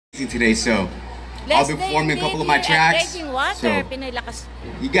amazing today. So I'll be performing a couple of my tracks. Water, so Pinoy Lakas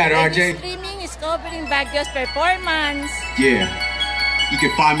you got it, Radio RJ. Streaming is covering Bagyo's performance. Yeah, you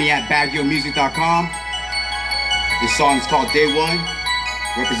can find me at bagyomusic.com. This song is called Day One.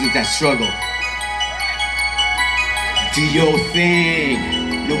 Represents that struggle. Do your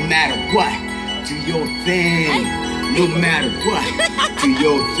thing, no matter what. Do your thing, no matter what. Do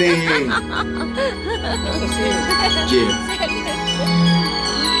your thing. Yeah.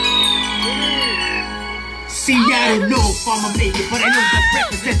 See, I don't know if I'ma make it, but I know that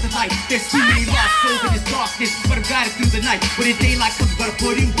represents the light. There's too many lost souls in this darkness, but I got it through the night. When the daylight comes, gotta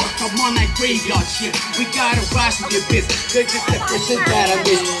put in work. I'm on that graveyard shit. We gotta rise to the abyss. Cause it's the person that I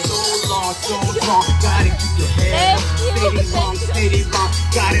miss. So long, gotta keep your head up. Steady long,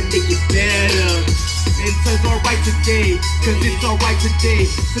 gotta make it better. It's alright today, cause it's alright today.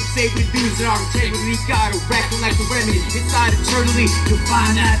 Some say we lose our integrity, gotta recollect the remedy inside eternally to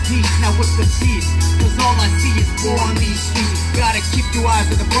find that peace. Now what's the peace? Cause all I see is war on these streets. Gotta keep your eyes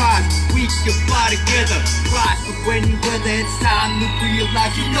on the prize. We can fly together, rise. But when you weather, it's time to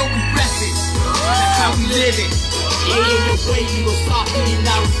realize you know we rest it. That's how we live it. It ain't no way you gon' stop me and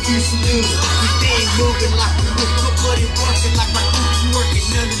I refuse to lose. We stay moving like we move, nobody working like my crew working.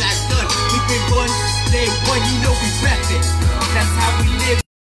 None of that done. We've been running. Day one, you know we rep it. That's how we live.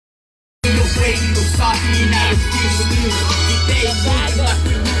 Ain't no way you gon' stop me and I refuse to lose. We stay moving like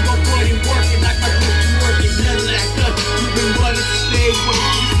we move, nobody working like my crew working. None of that done. We've been running to stay one.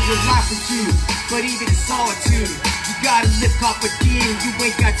 There's life for you, but even in solitude, you gotta live confident. You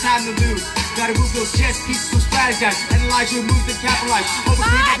ain't got time to lose. Gotta move those chess pieces, so strategize. Analyze your moves and capitalize.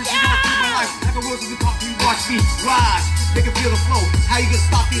 Overcome everything I do my life. Like a rose in the coffee, watch me rise. Make it feel the flow. How you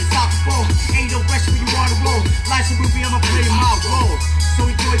gonna stop the unstoppable? Ain't no rush when you wanna roll. Life's a movie, I'ma play my role. So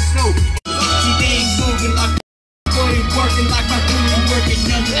enjoy the snow. See, they ain't moving like boy, working like my crew working.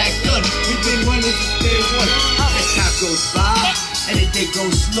 None of that good. We've been running since day one. As time goes by, and the day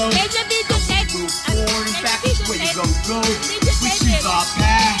goes slow. Move forward and back is where you gon' go. We choose our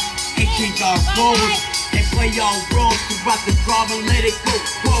path and change our roles and play our roles throughout the drama. Let it go.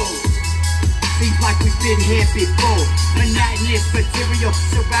 Whoa. Seems like we've been here before. Monotonous material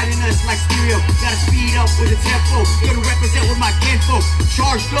surrounding us like stereo. Gotta speed up with a tempo. Gonna represent with my kinfolk.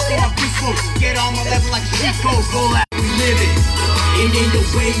 Charged up on my peaceful. Get on my level like a cheat code. Go out, we live it. It ain't no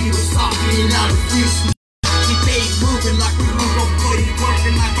way you will stop me and I refuse. We stay moving like we move. Don't put it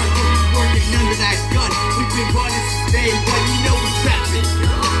working like our crew working. None of that's done. We've been running since day one. You know we're trapping.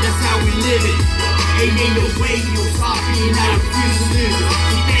 That's how we live it. Ain't no way you will stop me and I refuse to lose.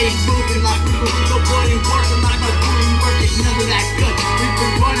 We stay moving like we move. Nobody working like our crew working. None of that good. We've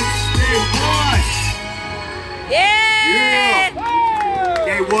been running since day one. Yeah!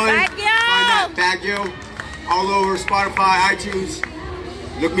 Day one. Bagyo! Find that Bagyo all over Spotify, iTunes.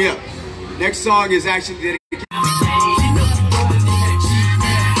 Look me up. Next song is actually dedicated.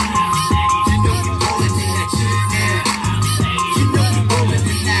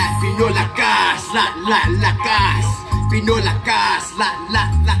 Pinoy Lakas, lakas. Pinoy Lakas,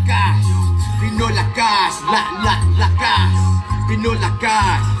 lakas. Pinoy Lakas, lakas. Pinoy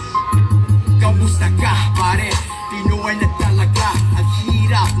Lakas. Kamusta ka, pare? Pinoy na talaga. Ang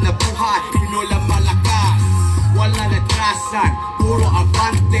hirap na buhay. Pinoy lang malakas. Wala na trasan, puro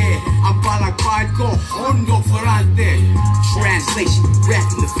avante. Ang balagpan ko, hondo farante. Translation, rap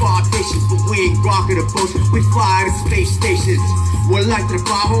from the foundation. But we ain't rocking the boats, we fly to space stations. Walang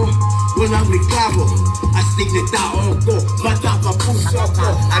trabaho, walang reklamo. Astig na tao ko, mata pa puso ko.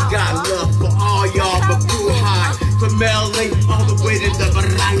 I got love for all y'all, mabuhay. From LA all the way to the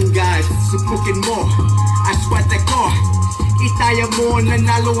barangay. Subukin mo, aswerte ko. Itaya mo,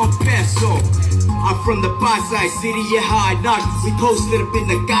 nanalo ang peso. I'm from the Pasay City, yeah, high knocks. We posted up in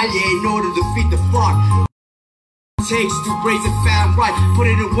the calle in order to feed the flock. Takes to raise a fam right. Put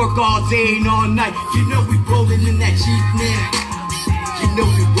it in work all day and all night. You know we rolling in that Jeep now. You know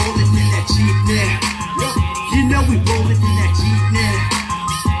we rolling in that Jeep now. You know we rolling in that Jeep now.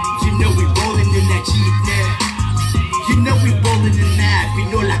 You know we rolling in that Jeep now. You know we rolling in that.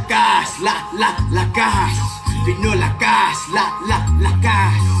 Pinoy Lakas, lakas. Pinoy Lakas,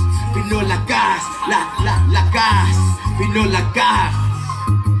 lakas. Pinoy Lakas, lakas. Pinoy Lakas.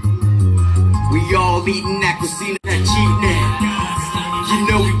 We all eating that cuisine in that Jeep now. You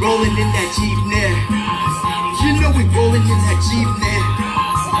know we rolling in that Jeep now. You know we rolling in that Jeep now.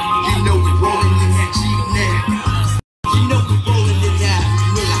 You know we rolling in that Jeep now. You know we rolling in that.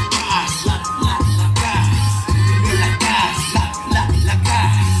 Pinoy Lakas, lakas. Pinoy Lakas,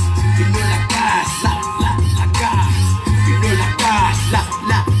 lakas. Pinoy Lakas, lakas. Pinoy Lakas,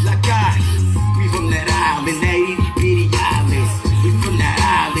 lakas. We from that island, that itty bitty island. We from that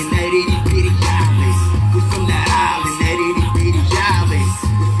island.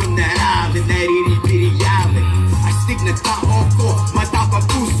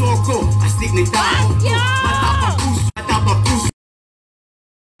 de tao ko. Mata pa puso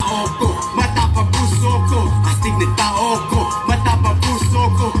ko. Mata pa puso ko. Astig na tao ko. Mata pa puso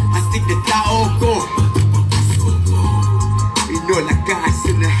ko. Astig na tao ko. Pinoy Lakas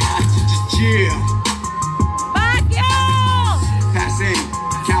in the house to just chill. Bagyo! Passing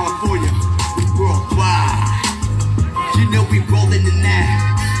California, worldwide. You know we rolling in that.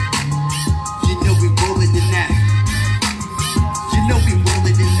 You know we rolling in that. You know we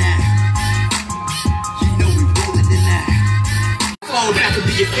rolling in that. You know we rolling in that. Fall back to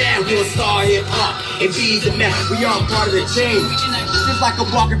be a fan, we'll star hip hop and be the man. We are part of the change. Just like I'm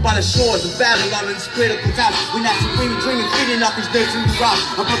walking by the shores of Babylon in this critical time. We're not supreme, dreaming, feeding off these nerds in the rock.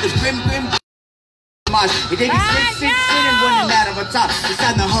 My brother's grim. It ain't six and running out of a top. It's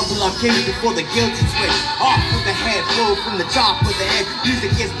time to humble our kings before the guilty switch. Off with the head, flow from the top of the head.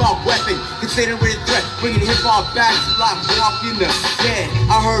 Music is my weapon, consider it a threat. Bringing hip-hop back to life, walking the dead.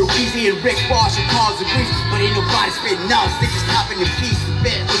 I heard Weezy and Rick Boss and calls and Grease, but ain't nobody spitting out. They just hopping in peace with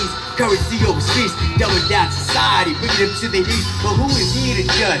Bentleys. Currency overseas, dumbing down society, bringing them to their knees. But who is he to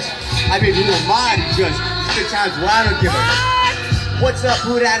judge? I mean, who am I to judge? There's good times where I don't give a. What's up,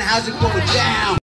 who that? How's it going down?